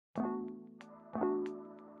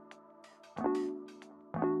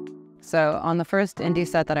So on the first indie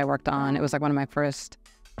set that I worked on, it was like one of my first,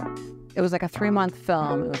 it was like a 3-month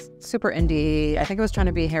film. It was super indie. I think it was trying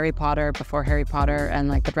to be Harry Potter before Harry Potter. And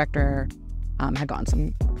like the director had gotten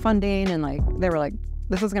some funding and like, they were like,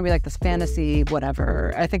 this is going to be like this fantasy,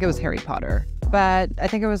 whatever. I think it was Harry Potter. But I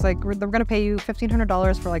think it was like, we're going to pay you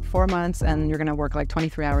 $1,500 for like 4 months and you're going to work like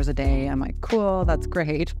 23 hours a day. I'm like, cool, that's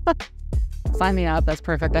great. Sign me up, that's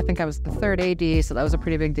perfect. I think I was the third AD, so that was a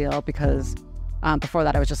pretty big deal because before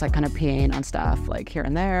that I was just like kind of PAing on stuff like here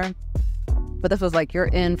and there. But this was like, you're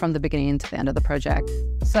in from the beginning to the end of the project.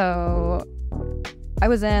 So I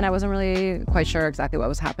was in, I wasn't really quite sure exactly what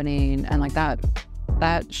was happening. And like that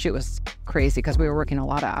shoot was crazy because we were working a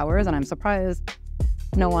lot of hours and I'm surprised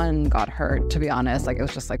no one got hurt, to be honest. Like it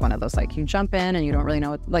was just like one of those, like you jump in and you don't really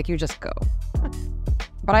know, like you just go.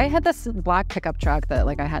 But I had this black pickup truck that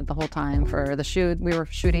like I had the whole time for the shoot. We were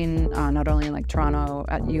shooting not only in like Toronto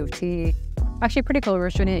at U of T, actually pretty cool. We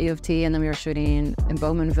were shooting at U of T and then we were shooting in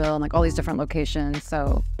Bowmanville and like all these different locations.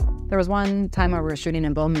 So there was one time where we were shooting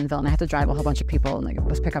in Bowmanville and I had to drive a whole bunch of people in like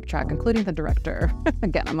this pickup truck, including the director.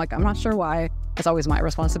 Again, I'm like, I'm not sure why. It's always my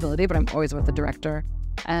responsibility, but I'm always with the director.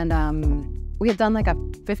 And we had done like a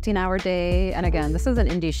 15-hour day. And again, this is an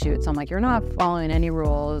indie shoot. So I'm like, you're not following any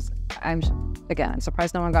rules. I'm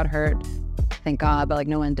surprised no one got hurt. Thank God, but like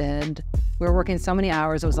no one did. We were working so many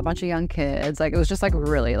hours. It was a bunch of young kids. Like it was just like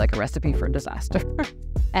really like a recipe for disaster.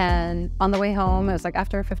 And on the way home, it was like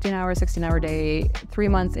after a 15-hour, 16-hour day, 3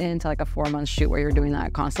 months into like a 4-month shoot where you're doing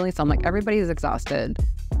that constantly. So I'm like, everybody's exhausted.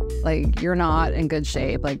 Like you're not in good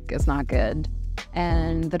shape. Like it's not good.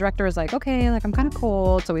 And the director was like, okay, like I'm kind of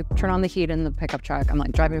cold. So we turn on the heat in the pickup truck. I'm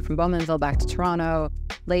like driving from Bowmanville back to Toronto,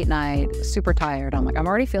 late night, super tired. I'm like, I'm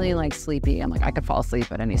already feeling like sleepy. I'm like, I could fall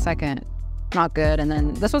asleep at any second. Not good. And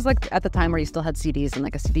then this was like at the time where you still had CDs in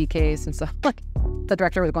like a CD case. And so like the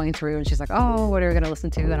director was going through and she's like, oh, what are we going to listen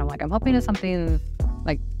to? And I'm like, I'm hoping it's something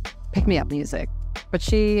like pick me up music. But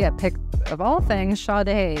she had picked, of all things,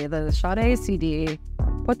 Sade, the Sade CD,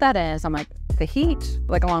 put that in. So I'm like, the heat,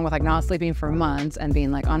 like along with like not sleeping for months and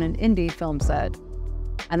being like on an indie film set.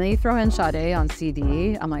 And then you throw in Sade on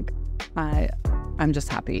CD. I'm like, I'm just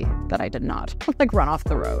happy that I did not like run off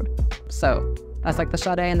the road. So that's like the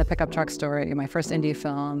Sade and the pickup truck story, my first indie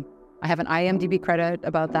film. I have an IMDb credit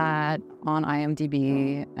about that on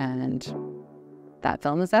IMDb, and that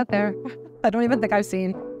film is out there. I don't even think I've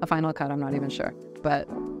seen a final cut. I'm not even sure. But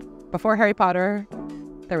before Harry Potter,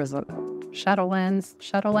 there was a shadow lens,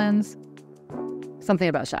 something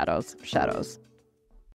about shadows.